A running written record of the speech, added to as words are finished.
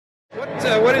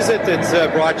So what is it that's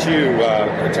brought you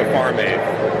to Farm Aid?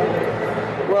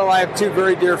 Well, I have two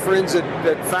very dear friends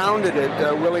that founded it,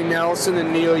 Willie Nelson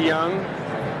and Neil Young,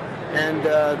 and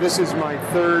this is my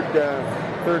third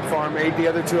Farm Aid. The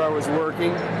other two I was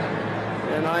working,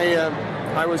 and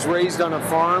I was raised on a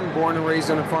farm, born and raised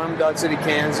on a farm in Dodge City,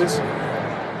 Kansas. So,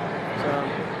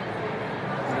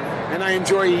 and I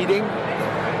enjoy eating.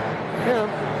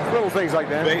 Little things like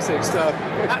that. Basic stuff.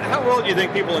 How well do you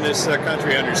think people in this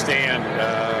country understand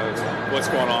what's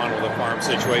going on with the farm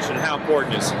situation? How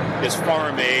important is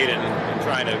Farm Aid and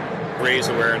trying to raise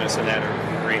awareness in that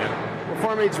arena? Well,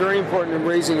 Farm Aid is very important in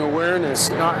raising awareness.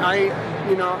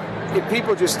 If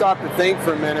people just stop to think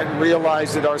for a minute and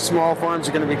realize that our small farms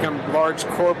are going to become large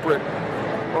corporate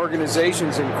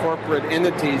organizations and corporate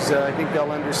entities, I think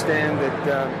they'll understand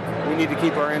that we need to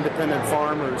keep our independent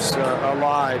farmers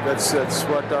alive. That's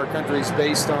what our country is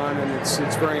based on, and it's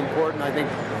very important, I think,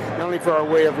 not only for our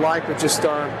way of life, but just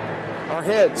our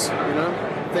heads,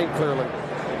 think clearly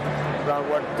about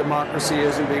what democracy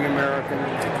is and being American.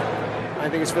 I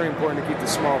think it's very important to keep the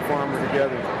small farmer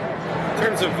together. In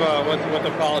terms of what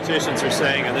the politicians are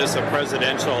saying in this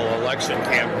presidential election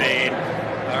campaign,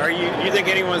 do you think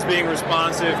anyone's being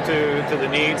responsive to the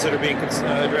needs that are being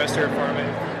addressed here at Farm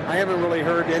Aid? I haven't really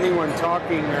heard anyone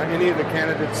talking, any of the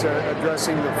candidates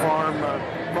addressing the farm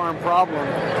problem.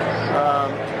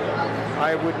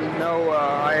 I wouldn't know.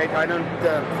 I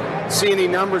don't see any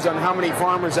numbers on how many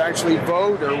farmers actually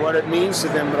vote or what it means to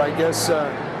them, but I guess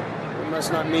it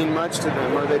must not mean much to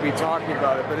them, or they'd be talking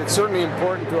about it. But it's certainly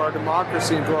important to our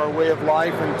democracy and to our way of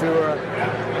life, and to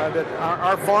that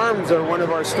our farms are one of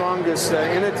our strongest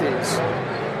entities.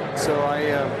 So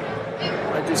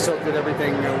I just hope that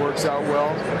everything works out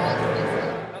well.